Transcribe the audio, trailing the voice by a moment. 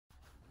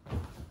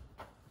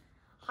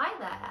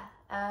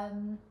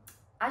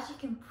As you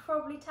can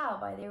probably tell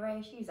by the array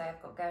of shoes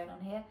I've got going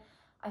on here,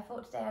 I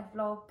thought today I'd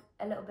vlog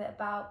a little bit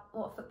about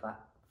what footwear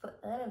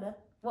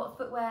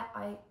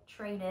I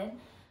train in,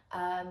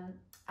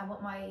 and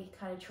what my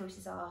kind of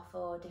choices are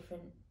for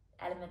different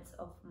elements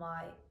of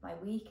my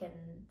week and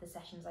the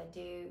sessions I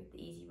do,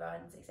 the easy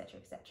runs, etc,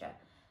 etc.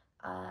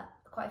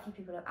 Quite a few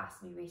people have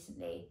asked me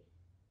recently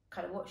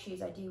kind of what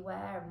shoes I do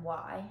wear and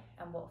why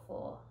and what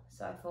for,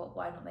 so I thought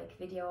why not make a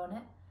video on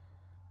it.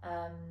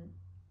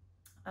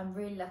 I'm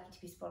really lucky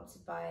to be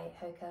sponsored by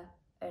Hoka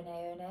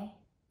One,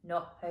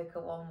 not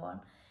Hoka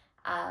One.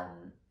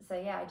 So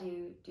yeah, I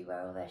do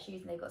wear all their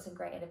shoes, and they've got some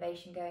great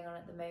innovation going on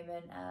at the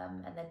moment,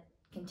 and they're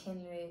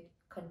continually,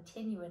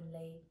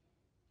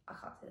 I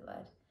can't say the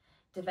word,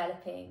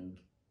 developing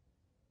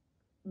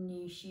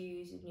new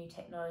shoes with new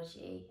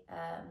technology,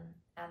 and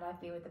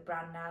I've been with the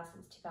brand now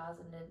since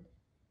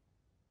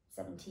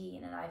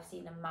 2017, and I've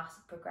seen a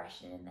massive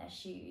progression in their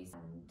shoes,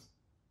 and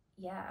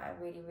yeah, I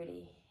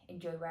really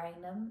enjoy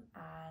wearing them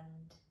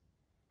and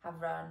have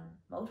run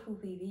multiple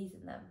PBs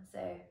in them,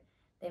 so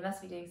they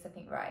must be doing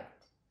something right.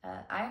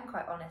 I am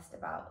quite honest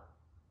about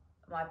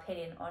my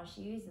opinion on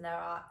shoes, and there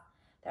are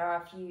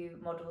a few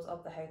models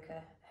of the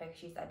Hoka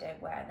shoes that I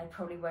don't wear, and they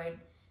probably won't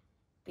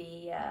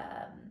be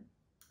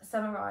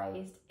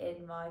summarised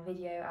in my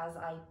video as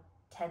I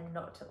tend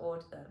not to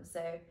order them.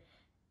 So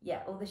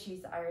yeah, all the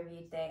shoes that I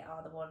reviewed today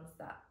are the ones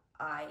that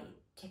I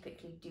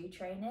typically do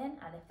train in,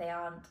 and if they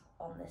aren't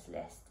on this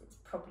list, it's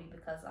probably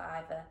because I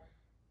either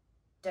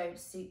don't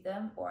suit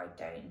them or I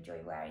don't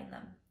enjoy wearing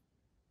them.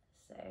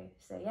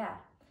 So yeah,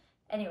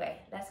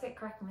 anyway, let's get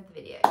cracking with the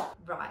video.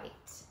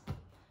 Right,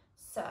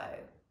 so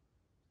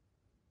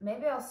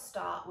maybe I'll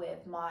start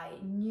with my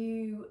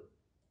new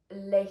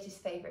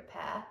latest favourite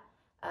pair,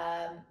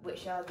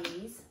 which are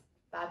these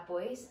bad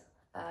boys.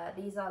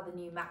 These are the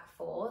new Mach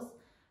 4s,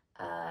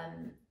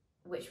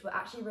 which were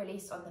actually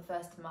released on the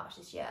 1st of March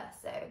this year,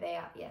 so they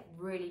are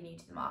really new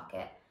to the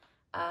market.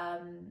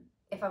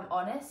 If I'm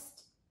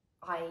honest,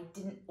 I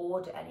didn't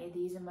order any of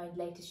these in my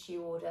latest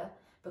shoe order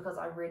because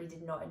I really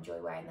did not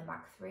enjoy wearing the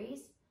Mach 3s.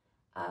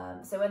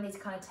 So when these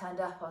kind of turned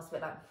up, I was a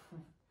bit like,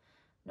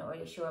 not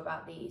really sure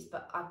about these,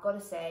 but I've got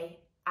to say,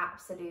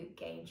 absolute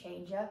game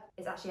changer.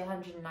 It's actually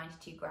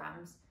 192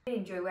 grams. I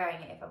really enjoy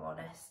wearing it, if I'm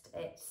honest.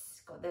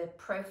 It's got the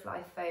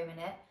Pro-Fly foam in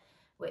it,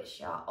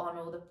 which are on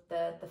all the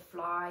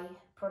Fly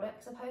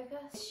products of Hoka.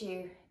 This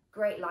shoe,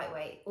 great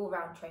lightweight,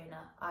 all-round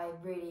trainer. I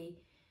really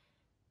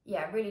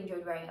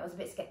enjoyed wearing it. I was a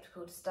bit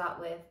skeptical to start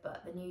with,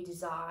 but the new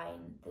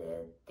design,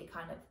 the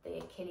kind of the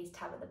Achilles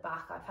tab at the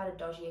back, I've had a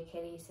dodgy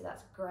Achilles, so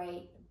that's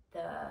great.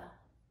 The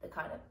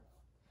kind of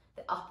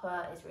the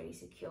upper is really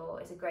secure.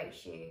 It's a great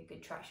shoe,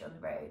 good traction on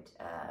the road.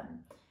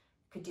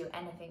 Could do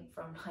anything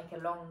from like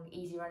a long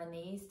easy run in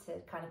these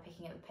to kind of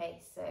picking up the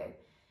pace. So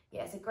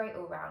yeah, it's a great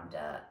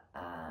all-rounder.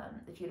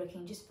 If you're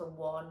looking just for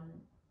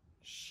one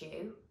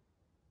shoe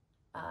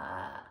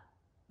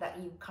that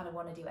you kind of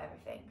want to do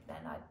everything,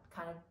 then I'd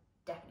kind of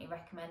definitely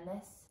recommend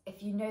this.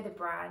 If you know the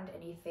brand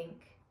and you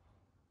think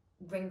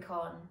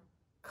Rincon,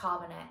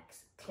 Carbon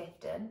X,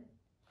 Clifton,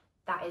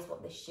 that is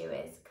what this shoe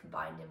is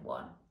combined in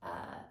one.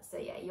 So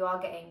yeah, you are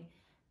getting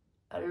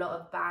a lot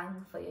of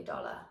bang for your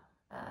dollar.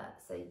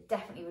 So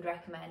definitely would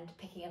recommend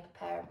picking up a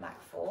pair of Mach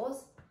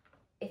 4s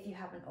if you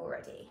haven't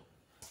already.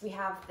 So we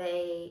have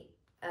the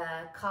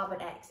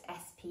Carbon X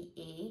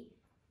SPE.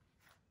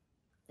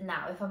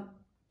 Now, if I'm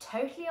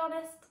totally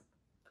honest,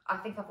 I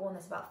think I've worn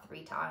this about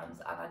 3 times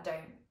and I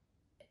don't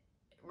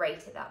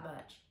rate it that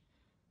much.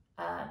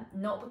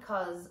 Not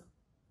because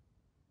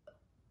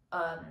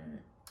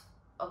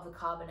of the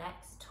Carbon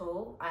X at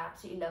all. I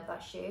absolutely love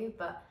that shoe,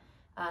 but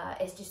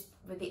it's just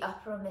with the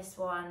upper on this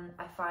one,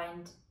 I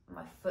find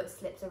my foot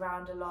slips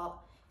around a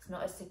lot. It's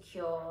not as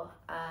secure,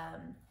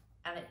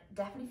 and it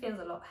definitely feels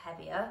a lot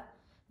heavier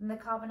than the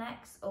Carbon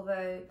X,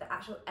 although the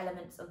actual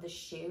elements of the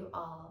shoe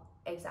are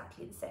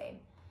exactly the same.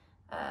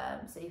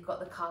 So you've got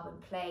the carbon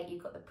plate,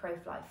 you've got the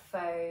Pro-Fly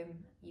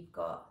foam, you've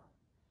got,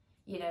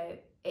 you know,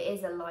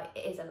 it's a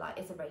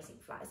racing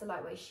flat, it's a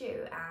lightweight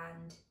shoe,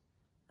 and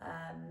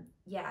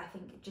yeah, I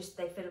think just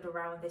they fiddled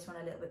around with this one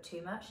a little bit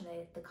too much, and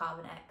the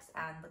Carbon X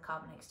and the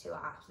Carbon X2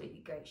 are absolutely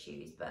great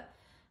shoes, but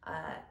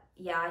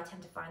yeah, I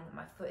tend to find that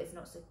my foot is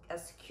not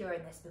as secure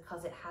in this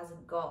because it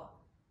hasn't got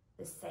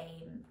the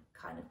same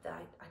kind of,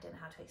 I don't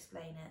know how to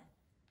explain it.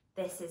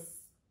 This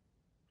is,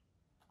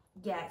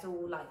 yeah, it's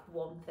all like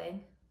one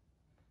thing.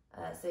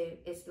 So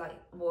it's like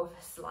more of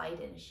a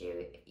slide-in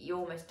shoe. You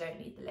almost don't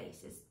need the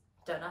laces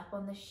done up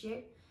on this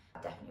shoe. I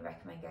definitely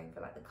recommend going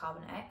for like the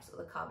Carbon X or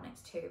the Carbon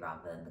X2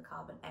 rather than the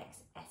Carbon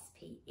X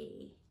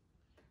SPE.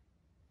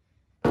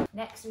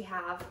 Next we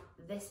have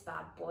this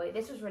bad boy.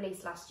 This was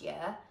released last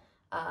year.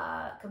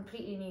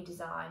 Completely new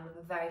design with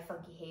a very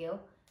funky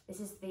heel. This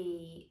is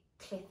the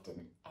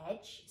Clifton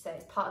Edge. So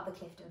it's part of the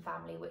Clifton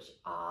family, which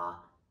are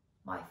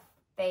my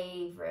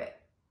favourite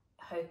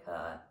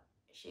Hoka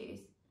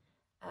shoes.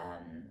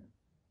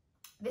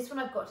 This one,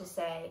 I've got to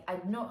say,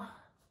 I'm not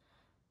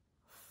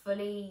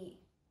fully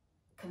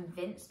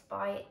convinced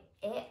by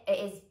it.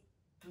 It is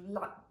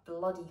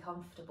bloody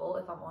comfortable,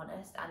 if I'm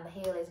honest, and the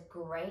heel is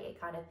great. It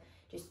kind of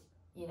just,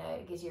 you know,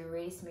 it gives you a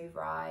really smooth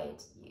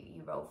ride.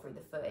 You roll through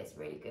the foot. It's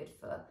really good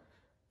for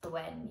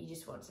when you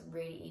just want some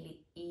really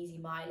easy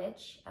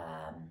mileage.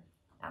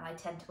 And I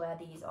tend to wear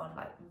these on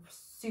like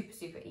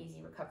super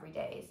easy recovery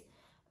days,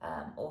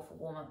 or for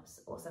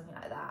warm-ups or something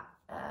like that.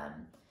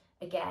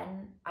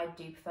 Again, I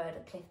do prefer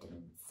the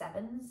Clifton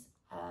 7s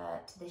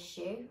to this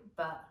shoe,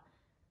 but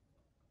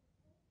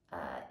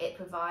it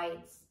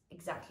provides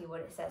exactly what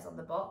it says on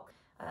the box.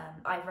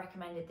 I've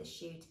recommended this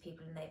shoe to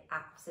people and they've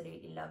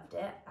absolutely loved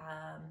it.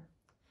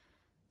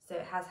 So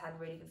it has had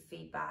really good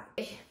feedback.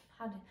 It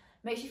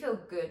makes you feel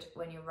good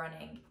when you're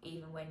running,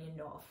 even when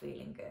you're not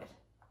feeling good.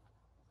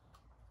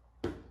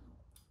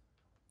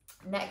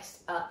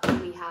 Next up,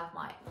 we have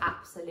my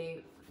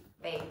absolute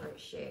favourite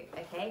shoe,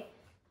 okay?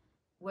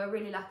 We're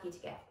really lucky to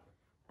get,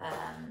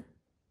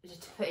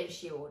 to put in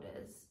shoe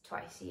orders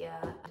twice a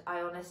year.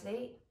 I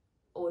honestly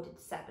ordered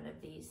 7 of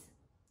these,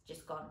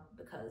 just gone,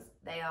 because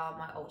they are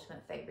my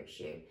ultimate favourite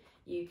shoe.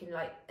 You can,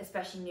 like,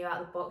 especially new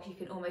out of the box, you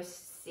can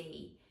almost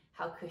see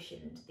how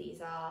cushioned these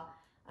are.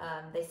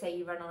 They say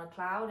you run on a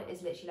cloud. It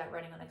is literally like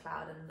running on a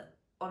cloud, and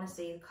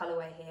honestly the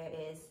colourway here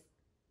is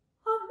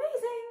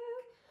amazing.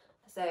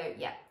 So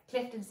yeah,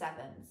 Clifton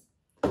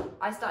 7s.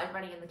 I started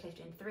running in the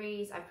Clifton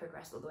 3s. I've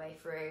progressed all the way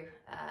through.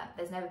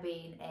 There's never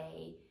been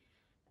a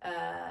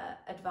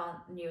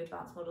new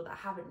advanced model that I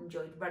haven't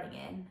enjoyed running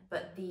in,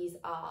 but these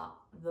are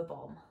the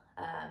bomb.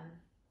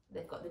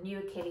 They've got the new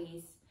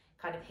Achilles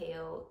kind of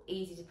heel,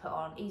 easy to put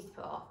on, easy to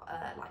put off.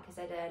 Like I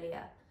said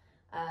earlier,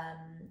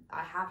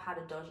 I have had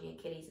a dodgy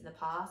Achilles in the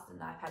past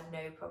and I've had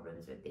no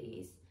problems with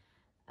these.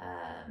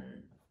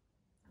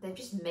 They've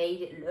just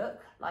made it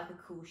look like a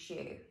cool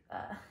shoe.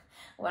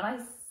 When I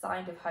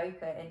signed with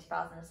Hoka in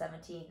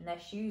 2017, their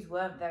shoes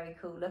weren't very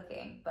cool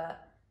looking,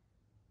 but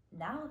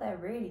now they're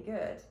really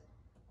good.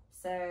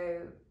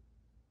 So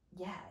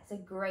yeah, it's a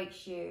great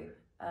shoe.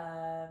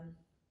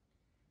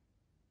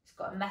 It's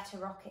got a meta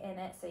rocket in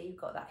it, so you've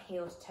got that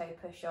heel to toe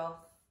push off.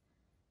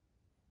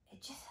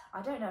 It just,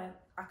 I don't know,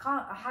 I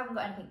haven't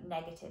got anything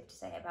negative to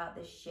say about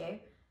this shoe.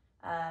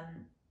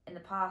 In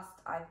the past,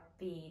 I've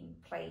been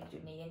plagued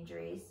with knee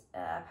injuries.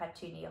 I've had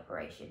 2 knee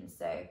operations,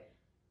 so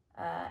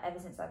ever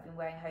since I've been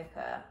wearing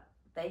Hoka,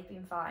 they've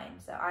been fine.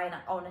 So I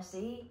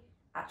honestly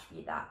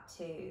attribute that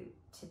to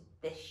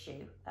this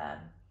shoe.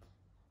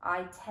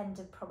 I tend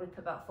to probably put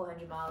about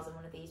 400 miles on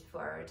one of these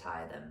before I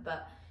retire them,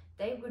 but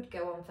they would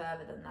go on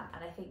further than that.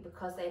 And I think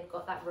because they've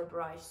got that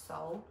rubberized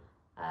sole,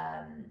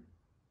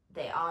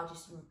 they are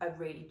just a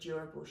really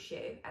durable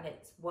shoe, and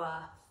it's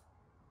worth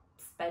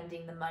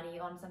spending the money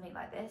on something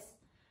like this,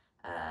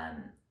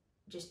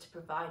 just to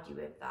provide you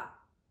with that,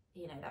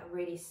 you know, that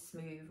really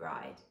smooth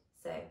ride.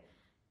 So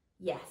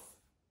yes,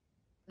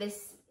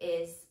 this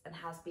is and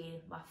has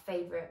been my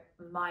favourite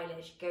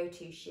mileage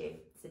go-to shoe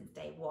since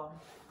day one.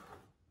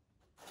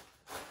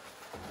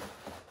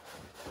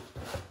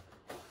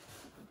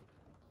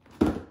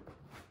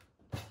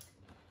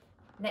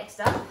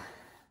 Next up,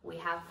 we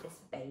have this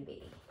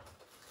baby.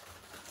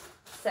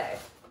 So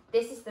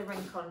this is the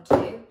Rincon 2,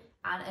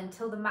 and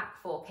until the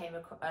Mach 4 came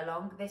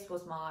along, this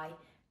was my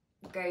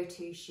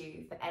go-to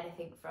shoe for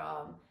anything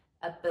from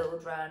a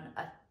build run,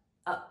 a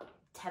up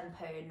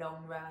tempo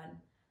long run,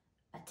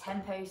 a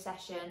tempo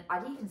session.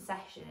 I'd even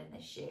session in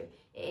this shoe.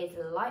 It is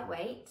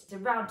lightweight. It's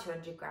around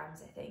 200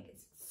 grams, I think.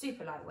 It's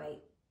super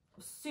lightweight,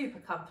 super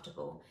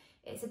comfortable.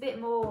 It's a bit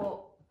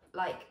more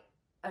like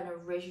an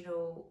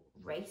original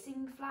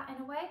racing flat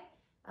in a way.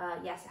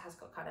 Yes, it has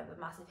got kind of a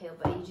massive heel,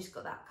 but you just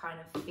got that kind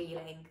of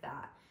feeling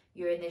that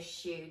you're in this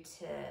shoe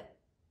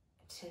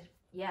to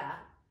yeah,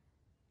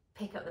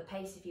 pick up the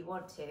pace if you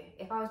want to.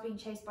 If I was being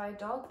chased by a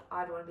dog,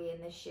 I'd want to be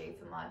in this shoe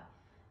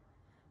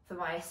for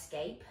my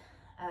escape.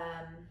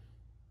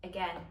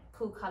 Again,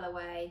 cool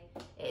colorway.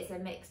 It's a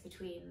mix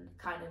between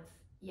kind of,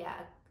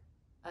 yeah,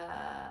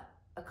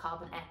 a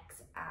Carbon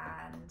X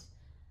and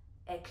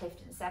a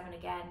Clifton 7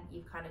 again.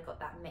 You've kind of got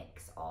that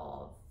mix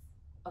of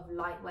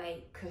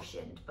lightweight,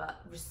 cushioned,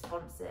 but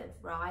responsive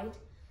ride.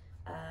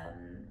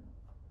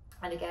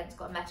 And again, it's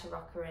got a meta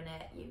rocker in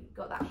it. You've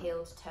got that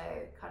heel to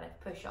toe kind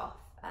of push off.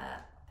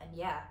 And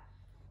yeah,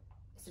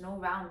 it's an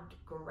all-round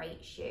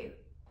great shoe.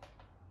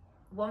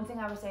 One thing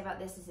I would say about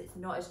this is it's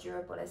not as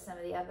durable as some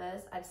of the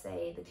others. I'd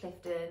say the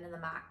Clifton and the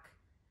Mach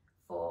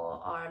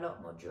 4 are a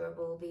lot more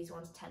durable. These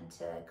ones tend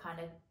to kind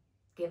of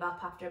give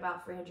up after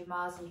about 300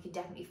 miles, and you can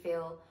definitely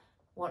feel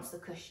once the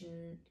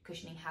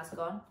cushioning has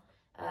gone,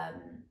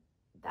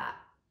 that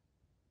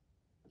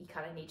you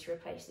kind of need to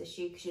replace the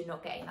shoe because you're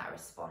not getting that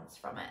response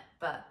from it.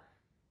 But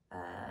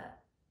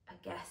I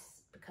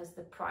guess because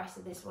the price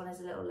of this one is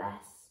a little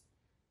less,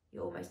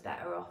 you're almost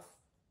better off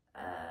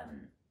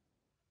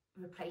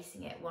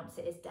replacing it once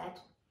it is dead,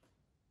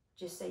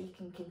 just so you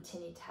can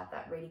continue to have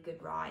that really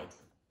good ride.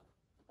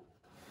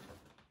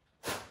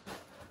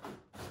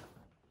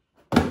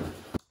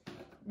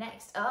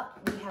 Next up,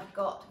 we have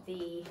got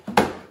the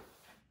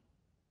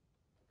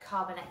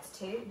Carbon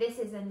X2. This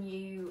is a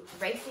new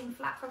racing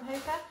flat from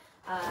Hoka.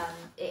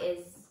 It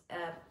is,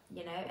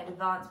 you know, an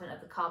advancement of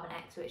the Carbon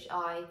X, which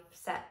I've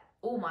set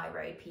all my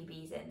road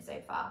PBs in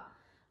so far.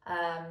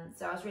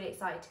 So I was really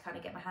excited to kind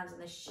of get my hands on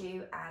this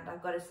shoe, and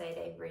I've got to say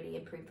they've really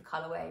improved the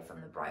colourway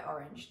from the bright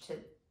orange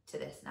to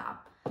this now.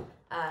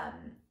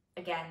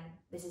 Again,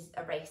 this is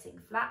a racing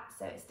flat,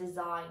 so it's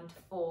designed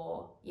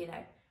for, you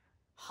know,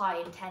 high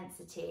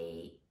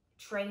intensity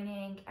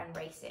training and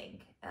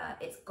racing.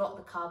 It's got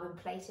the carbon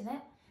plate in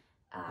it,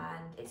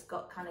 and it's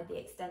got kind of the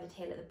extended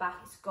heel at the back.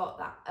 It's got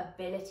that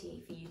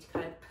ability for you to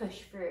kind of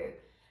push through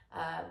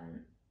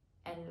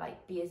and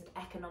like be as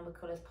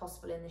economical as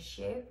possible in the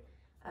shoe.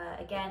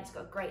 Again, it's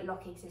got a great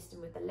locking system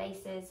with the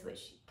laces,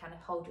 which kind of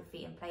hold your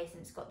feet in place,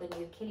 and it's got the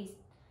new Achilles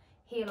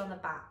heel on the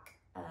back,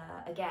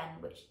 again,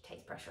 which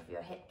takes pressure off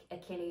your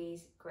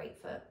Achilles.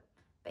 Great for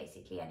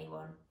basically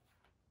anyone.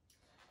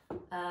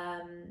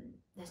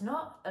 There's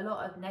not a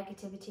lot of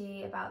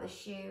negativity about the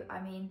shoe. I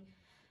mean,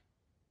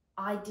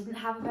 I didn't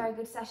have a very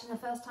good session the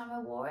first time I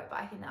wore it, but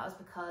I think that was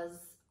because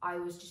I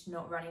was just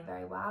not running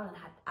very well and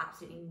had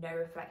absolutely no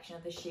reflection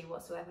of the shoe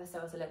whatsoever, so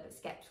I was a little bit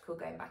skeptical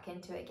going back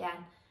into it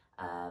again.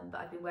 But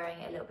I've been wearing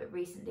it a little bit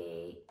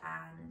recently,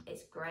 and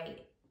it's great.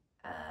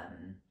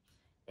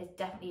 It's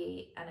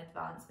definitely an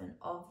advancement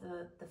of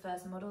the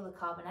first model, the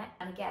Carbon X.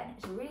 And again,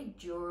 it's a really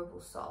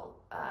durable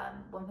sole.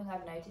 One thing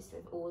I've noticed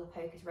with all of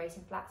Hoka's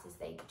racing flats is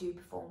they do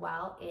perform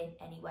well in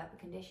any weather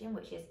condition,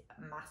 which is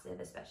massive,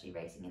 especially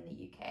racing in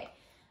the UK.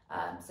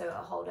 So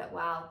it'll hold up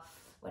well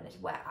when it's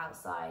wet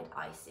outside,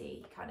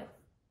 icy, kind of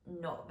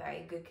not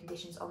very good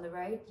conditions on the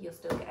road. You'll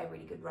still get a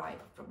really good ride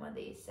from one of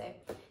these. So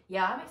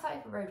yeah, I'm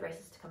excited for road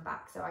races to come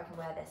back so I can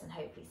wear this and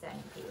hopefully set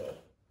a PB.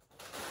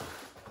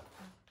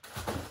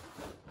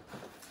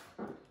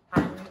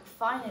 And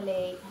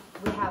finally,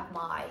 we have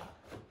my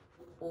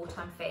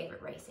all-time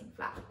favourite racing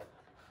flat.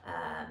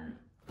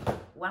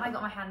 When I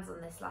got my hands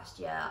on this last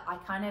year, I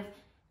kind of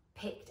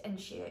picked and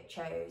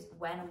chose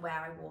when and where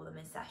I wore them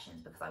in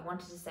sessions, because I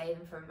wanted to save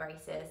them for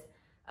races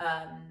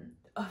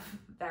of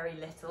very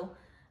little.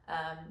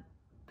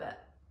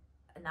 But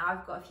now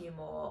I've got a few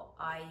more.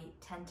 I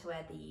tend to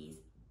wear these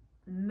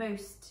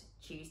most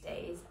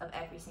Tuesdays of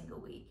every single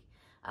week.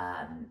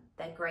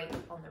 They're great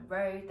on the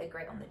road, they're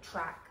great on the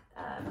track,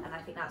 and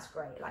I think that's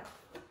great. Like,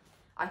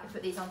 I can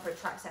put these on for a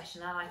track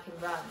session and I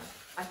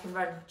can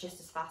run just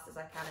as fast as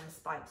I can in the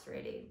spikes,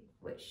 really,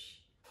 which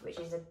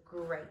is a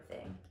great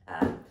thing.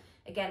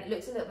 Again, it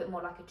looks a little bit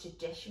more like a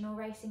traditional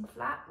racing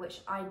flat,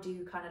 which I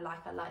do kind of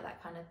like. I like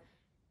that kind of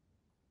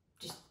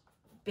just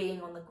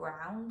being on the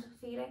ground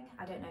feeling.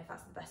 I don't know if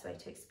that's the best way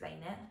to explain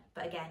it,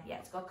 but again, yeah,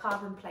 it's got a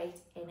carbon plate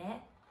in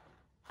it,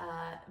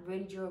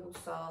 really durable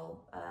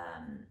sole,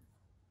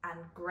 and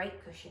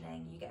great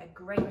cushioning. You get a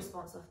great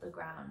response off the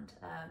ground,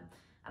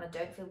 and I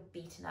don't feel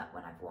beaten up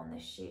when I've worn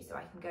this shoe, so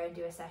I can go and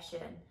do a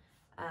session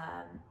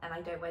and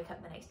I don't wake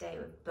up the next day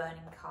with burning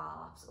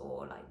calves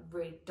or like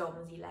really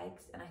domsy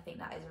legs, and I think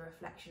that is a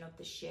reflection of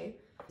the shoe.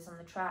 It's on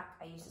the track,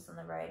 I use this on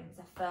the road, and it's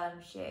a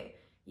firm shoe.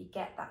 You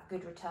get that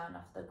good return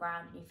off the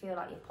ground and you feel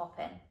like you're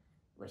popping,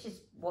 which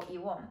is what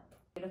you want.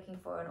 If you're looking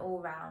for an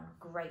all-round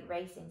great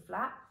racing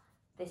flat,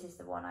 this is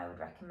the one I would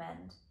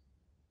recommend.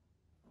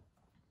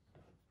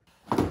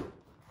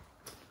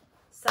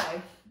 So,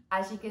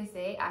 as you can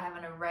see, I have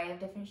an array of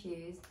different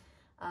shoes,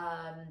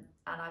 and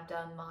I've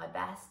done my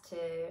best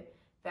to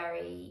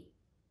very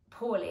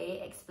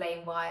poorly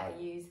explain why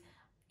I use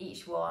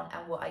each one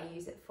and what I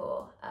use it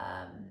for.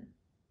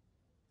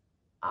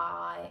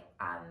 I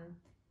am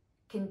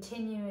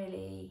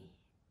continually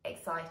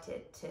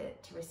excited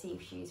to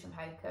receive shoes from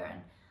Hoka,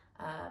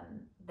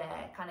 and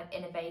their kind of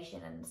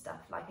innovation and stuff,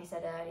 like I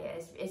said earlier,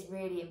 is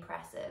really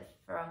impressive.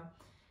 From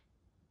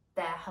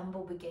their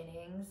humble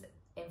beginnings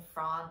in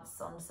France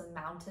on some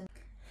mountain.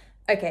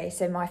 Okay,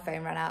 so my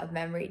phone ran out of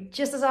memory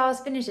just as I was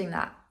finishing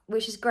that,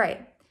 which is great.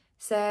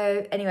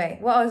 So anyway,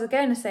 what I was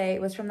going to say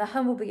was, from the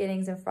humble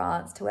beginnings in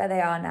France to where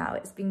they are now,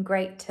 it's been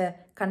great to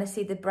kind of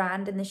see the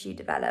brand and the shoe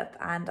develop,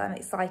 and I'm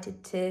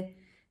excited to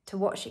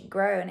watch it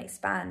grow and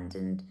expand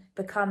and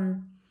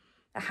become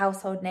a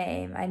household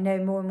name. I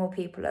know more and more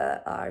people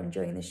are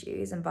enjoying the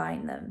shoes and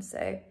buying them,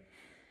 so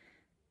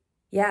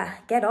yeah,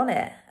 get on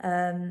it.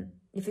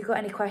 If you've got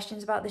any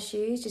questions about the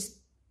shoes, just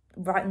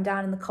write them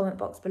down in the comment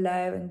box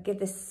below, and give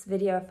this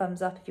video a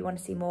thumbs up if you want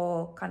to see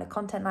more kind of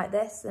content like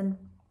this, and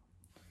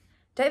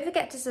don't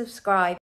forget to subscribe.